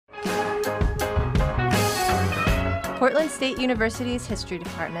Portland State University's History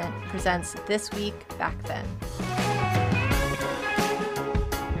Department presents This Week Back Then.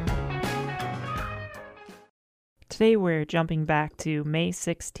 Today we're jumping back to May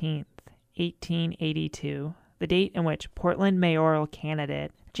 16th, 1882, the date in which Portland mayoral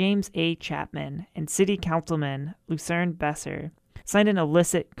candidate James A. Chapman and city councilman Lucerne Besser signed an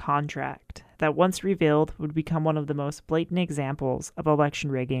illicit contract that, once revealed, would become one of the most blatant examples of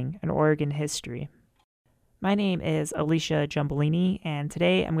election rigging in Oregon history. My name is Alicia Giambolini, and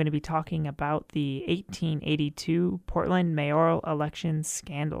today I'm going to be talking about the 1882 Portland mayoral election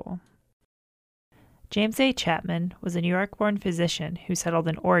scandal. James A. Chapman was a New York-born physician who settled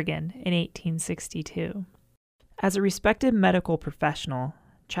in Oregon in 1862. As a respected medical professional,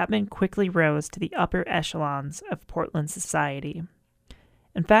 Chapman quickly rose to the upper echelons of Portland society.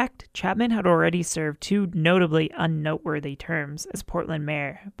 In fact, Chapman had already served two notably unnoteworthy terms as Portland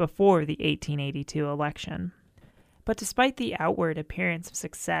mayor before the 1882 election. But despite the outward appearance of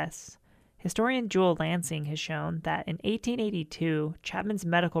success, historian Jewel Lansing has shown that in 1882, Chapman's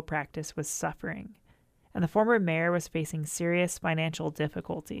medical practice was suffering, and the former mayor was facing serious financial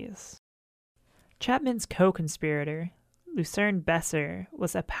difficulties. Chapman's co-conspirator, Lucerne Besser,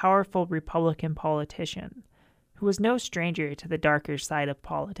 was a powerful Republican politician who was no stranger to the darker side of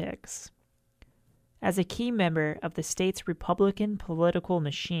politics. As a key member of the state's Republican political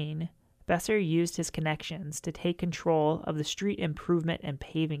machine, Besser used his connections to take control of the Street Improvement and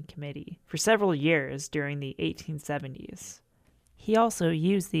Paving Committee for several years during the 1870s. He also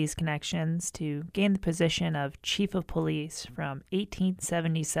used these connections to gain the position of Chief of Police from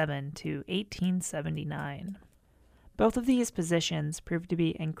 1877 to 1879. Both of these positions proved to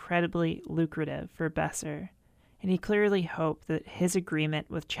be incredibly lucrative for Besser, and he clearly hoped that his agreement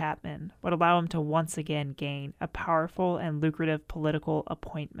with Chapman would allow him to once again gain a powerful and lucrative political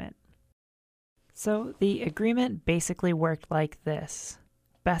appointment. So the agreement basically worked like this.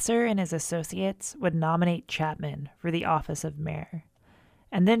 Besser and his associates would nominate Chapman for the office of mayor,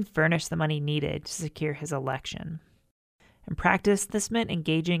 and then furnish the money needed to secure his election. In practice, this meant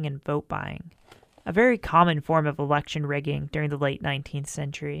engaging in vote buying, a very common form of election rigging during the late 19th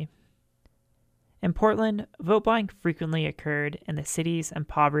century. In Portland, vote buying frequently occurred in the city's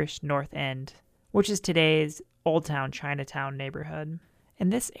impoverished North End, which is today's Old Town Chinatown neighborhood.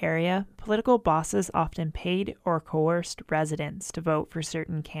 In this area, political bosses often paid or coerced residents to vote for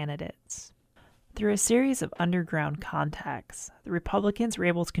certain candidates. Through a series of underground contacts, the Republicans were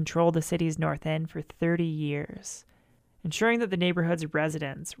able to control the city's North End for 30 years, ensuring that the neighborhood's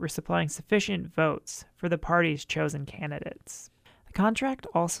residents were supplying sufficient votes for the party's chosen candidates. The contract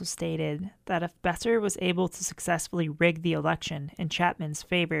also stated that if Besser was able to successfully rig the election in Chapman's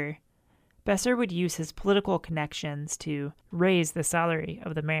favor, Besser would use his political connections to raise the salary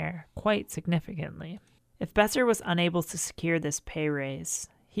of the mayor quite significantly. If Besser was unable to secure this pay raise,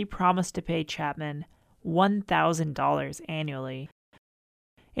 he promised to pay Chapman $1,000 annually.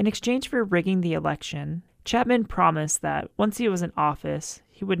 In exchange for rigging the election, Chapman promised that once he was in office,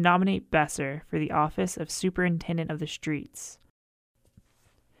 he would nominate Besser for the office of Superintendent of the Streets.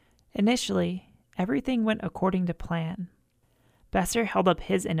 Initially, everything went according to plan. Besser held up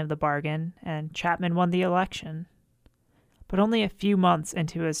his end of the bargain, and Chapman won the election. But only a few months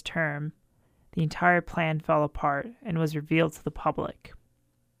into his term, the entire plan fell apart and was revealed to the public.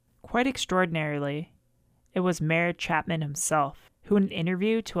 Quite extraordinarily, it was Mayor Chapman himself who, in an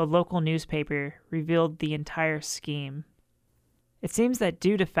interview to a local newspaper, revealed the entire scheme. It seems that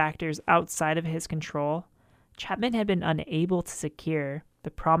due to factors outside of his control, Chapman had been unable to secure the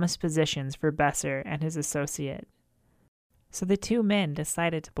promised positions for Besser and his associate. So the two men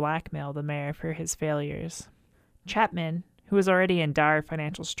decided to blackmail the mayor for his failures. Chapman, who was already in dire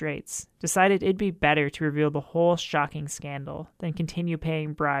financial straits, decided it'd be better to reveal the whole shocking scandal than continue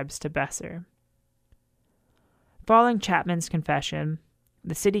paying bribes to Besser. Following Chapman's confession,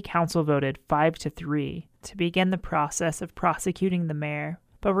 the city council voted 5-3 to begin the process of prosecuting the mayor,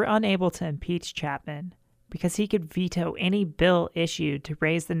 but were unable to impeach Chapman because he could veto any bill issued to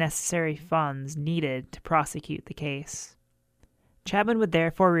raise the necessary funds needed to prosecute the case. Chapman would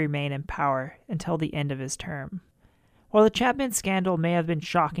therefore remain in power until the end of his term. While the Chapman scandal may have been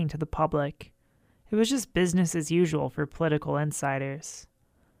shocking to the public, it was just business as usual for political insiders.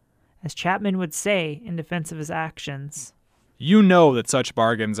 As Chapman would say in defense of his actions, "You know that such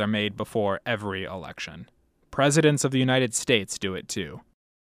bargains are made before every election. Presidents of the United States do it too."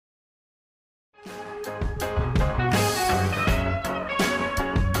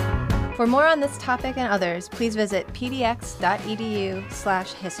 For more on this topic and others, please visit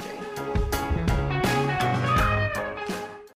pdx.edu/history.